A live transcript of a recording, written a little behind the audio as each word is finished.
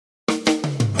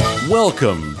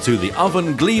Welcome to the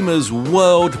OvenGleamers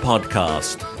World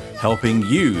Podcast, helping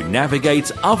you navigate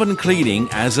oven cleaning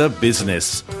as a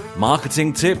business,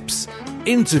 marketing tips,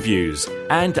 interviews,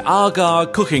 and agar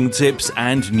cooking tips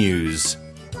and news.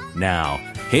 Now,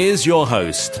 here's your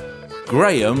host,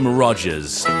 Graham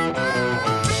Rogers.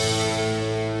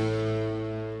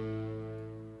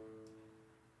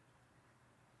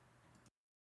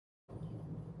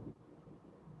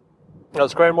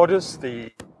 That's Graham Rogers,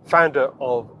 the founder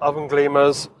of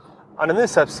OvenGleamers, and in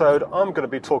this episode I'm going to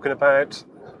be talking about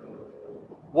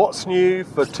what's new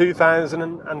for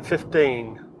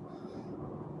 2015.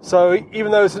 So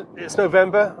even though it's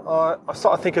November, I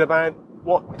started thinking about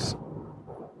what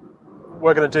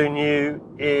we're going to do new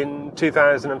in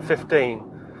 2015.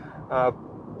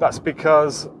 That's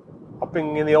because I've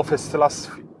been in the office the last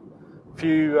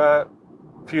few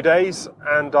days,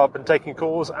 and I've been taking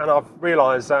calls, and I've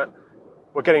realised that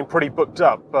we're getting pretty booked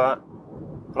up, I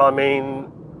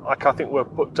think we're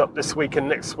booked up this week and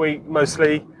next week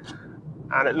mostly,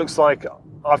 and it looks like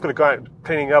I've got to go out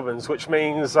cleaning ovens, which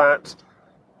means that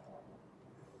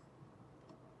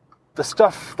the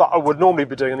stuff that I would normally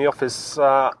be doing in the office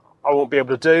I won't be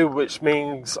able to do, which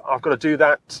means I've got to do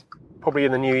that probably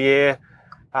in the new year,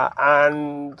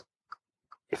 and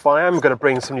if I am going to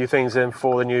bring some new things in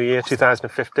for the new year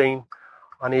 2015,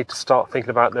 I need to start thinking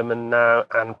about them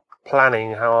and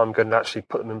planning how I'm going to actually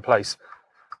put them in place.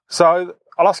 So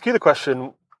I'll ask you the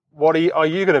question, what are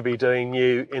you going to be doing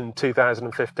new in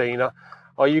 2015?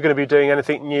 Are you going to be doing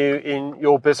anything new in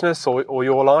your business or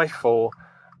your life? Or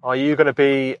are you going to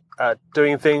be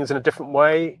doing things in a different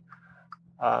way?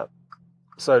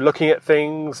 So looking at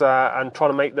things and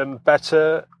trying to make them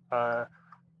better. Because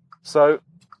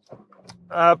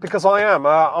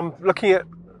I'm looking at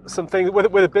some things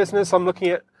with a business. I'm looking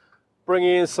at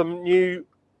bringing in some new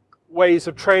ways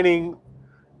of training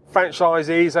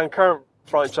franchisees and current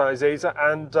franchisees,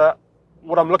 and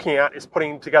what I'm looking at is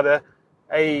putting together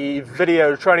a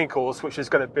video training course, which is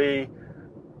going to be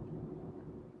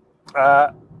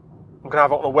I'm going to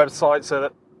have it on a website so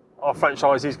that our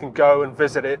franchisees can go and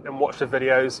visit it and watch the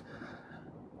videos,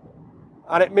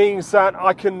 and it means that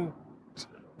I can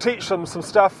teach them some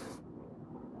stuff,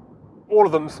 all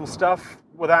of them some stuff,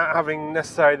 without having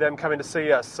necessarily them coming to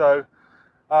see us. So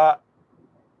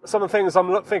some of the things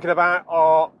I'm thinking about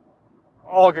are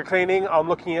agar cleaning. I'm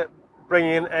looking at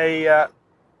bringing in a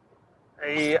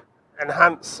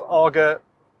enhanced agar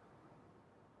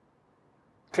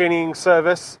cleaning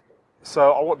service,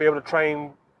 so I won't be able to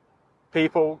train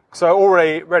people. So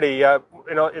already in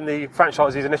the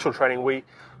franchisees initial training, we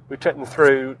take them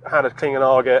through how to clean an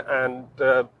agar, and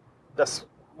that's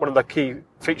one of the key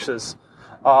features.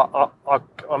 I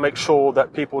make sure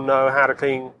that people know how to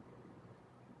clean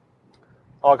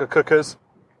agar cookers,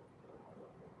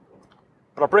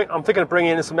 but I'm thinking of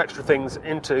bringing in some extra things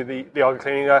into the agar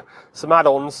cleaning, some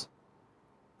add-ons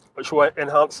which will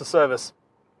enhance the service.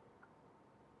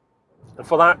 And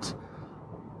for that,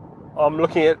 I'm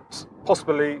looking at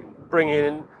possibly bringing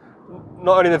in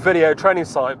not only the video training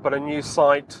site, but a new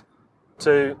site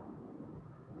to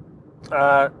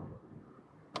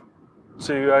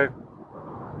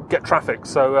get traffic.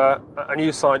 So a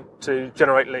new site to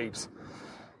generate leads.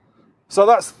 So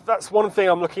that's one thing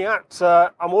I'm looking at.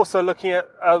 I'm also looking at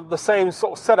the same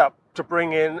sort of setup to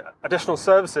bring in additional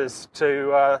services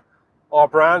to our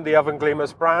brand, the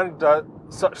OvenGleamers brand,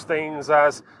 such things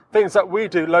as things that we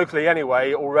do locally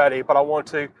anyway already, but I want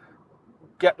to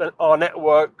get our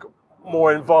network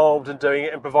more involved in doing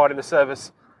it and providing the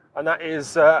service, and that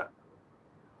is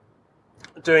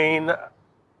doing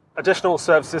additional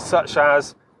services such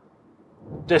as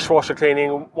dishwasher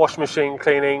cleaning, washing machine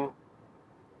cleaning,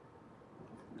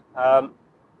 and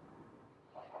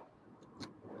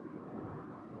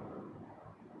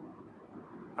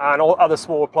all other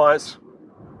small appliance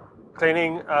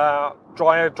cleaning,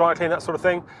 dryer cleaning, that sort of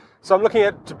thing. So I'm looking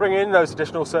at to bring in those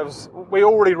additional services. We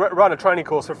already run a training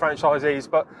course for franchisees,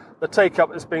 but the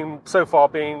take-up has been so far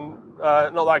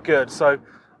not that good. So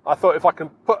I thought if I can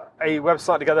put a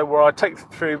website together where I take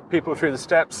people through the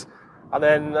steps, and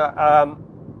then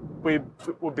we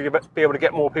will be able to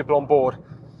get more people on board.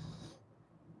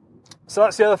 So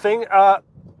that's the other thing.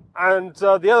 And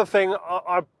the other thing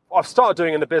I've started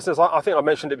doing in the business, I think I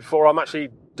mentioned it before, I'm actually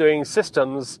doing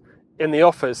systems in the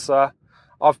office. I've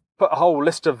put a whole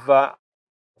list of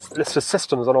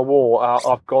systems on a wall.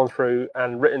 I've gone through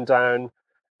and written down.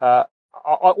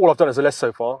 All I've done is a list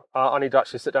so far. I need to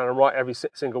actually sit down and write every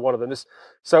single one of them.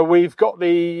 So we've got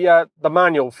the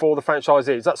manual for the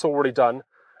franchisees. That's already done.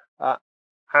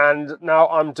 And now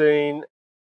I'm doing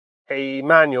a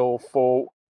manual for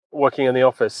working in the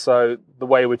office. So the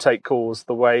way we take calls,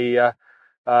 the way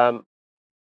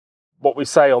what we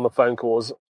say on the phone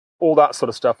calls, all that sort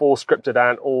of stuff, all scripted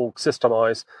out, all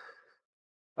systemized.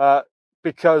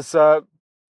 Because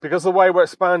the way we're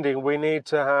expanding, we need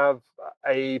to have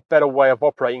a better way of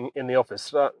operating in the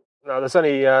office. Now, there's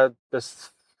only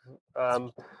there's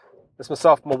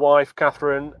myself, my wife,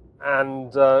 Catherine,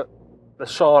 and there's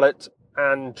Charlotte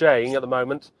and Jane at the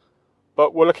moment.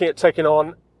 But we're looking at taking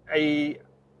on a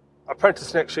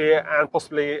apprentice next year and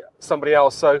possibly somebody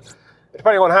else. So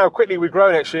depending on how quickly we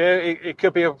grow next year, it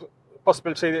could be a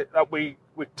possibility that we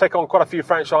take on quite a few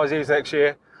franchisees next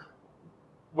year.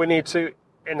 We need to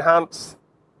enhance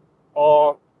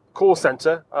our call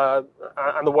center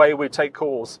and the way we take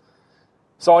calls.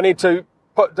 So I need to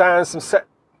put down some set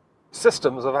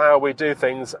systems of how we do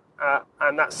things,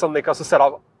 and that's something, as I said,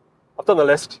 I've done the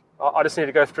list. I just need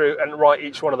to go through and write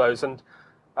each one of those. And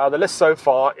the list so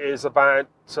far is about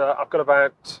I've got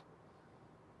about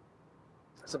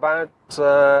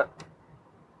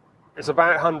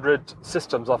 100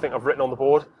 systems I think I've written on the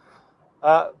board.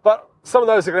 But some of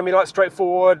those are going to be like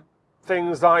straightforward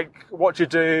things like what you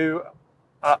do,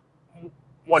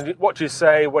 what you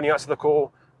say when you answer the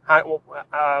call,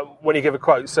 when you give a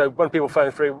quote. So when people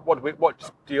phone through, what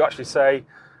do you actually say?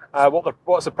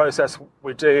 What's the process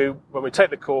we do when we take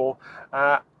the call?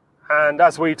 And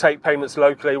as we take payments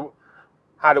locally,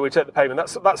 how do we take the payment?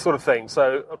 That sort of thing.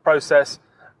 So a process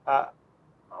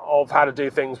of how to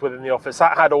do things within the office,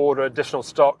 how to order additional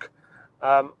stock,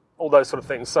 all those sort of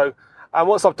things. So, and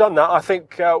once I've done that, I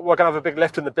think we're going to have a big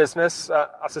lift in the business.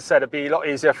 As I said, it'd be a lot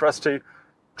easier for us to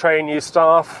train new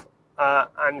staff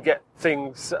and get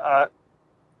things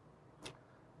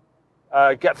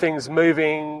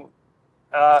moving,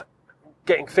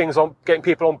 getting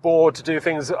people on board to do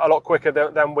things a lot quicker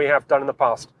than we have done in the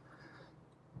past.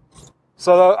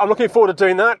 So I'm looking forward to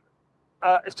doing that.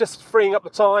 It's just freeing up the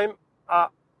time.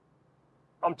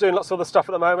 I'm doing lots of other stuff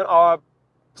at the moment.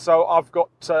 So I've got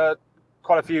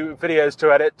quite a few videos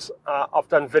to edit. I've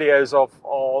done videos of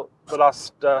the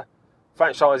last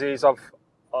franchisees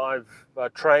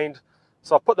I've trained.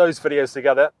 So I've put those videos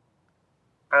together,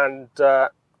 and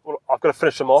I've got to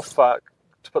finish them off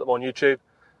to put them on YouTube.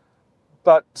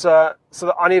 But so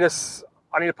that I need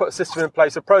to put a system in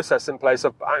place, a process in place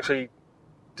of actually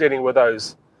dealing with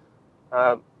those,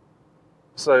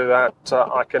 so that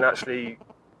I can actually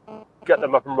get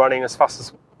them up and running as fast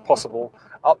as possible,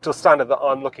 up to the standard that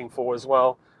I'm looking for as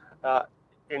well,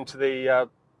 into the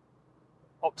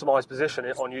optimized position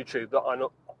on YouTube that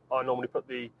I normally put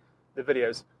the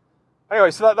videos.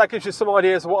 Anyway, so that gives you some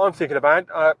ideas of what I'm thinking about.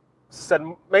 Said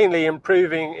mainly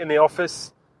improving in the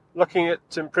office, looking at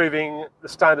improving the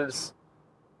standards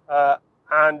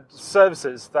and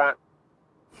services that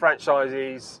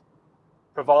franchisees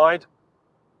provide.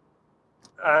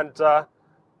 And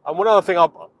one other thing I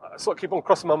sort of keep on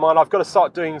crossing my mind, I've got to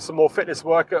start doing some more fitness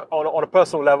work on a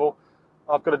personal level.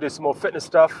 I've got to do some more fitness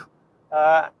stuff.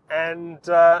 And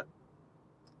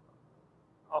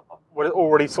we're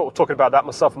already sort of talking about that,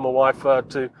 myself and my wife,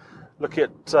 to look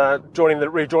at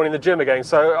rejoining the gym again.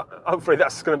 So hopefully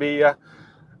that's going to be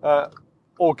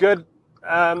all good.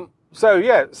 So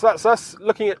that's us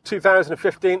looking at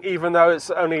 2015, even though it's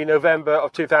only November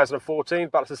of 2014.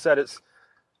 But as I said,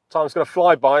 time's going to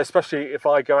fly by, especially if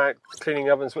I go out cleaning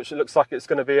ovens, which it looks like it's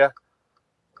going to be a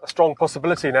strong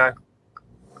possibility now.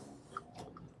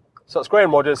 So it's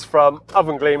Graham Rogers from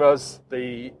OvenGleamers,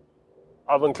 the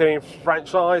oven cleaning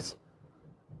franchise,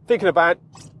 thinking about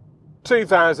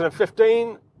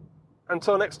 2015.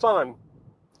 Until next time,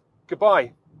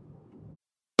 goodbye.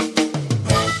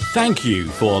 Thank you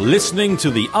for listening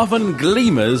to the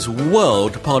OvenGleamers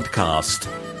World Podcast.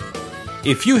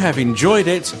 If you have enjoyed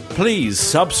it, please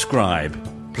subscribe.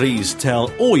 Please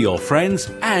tell all your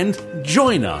friends and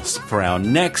join us for our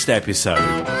next episode.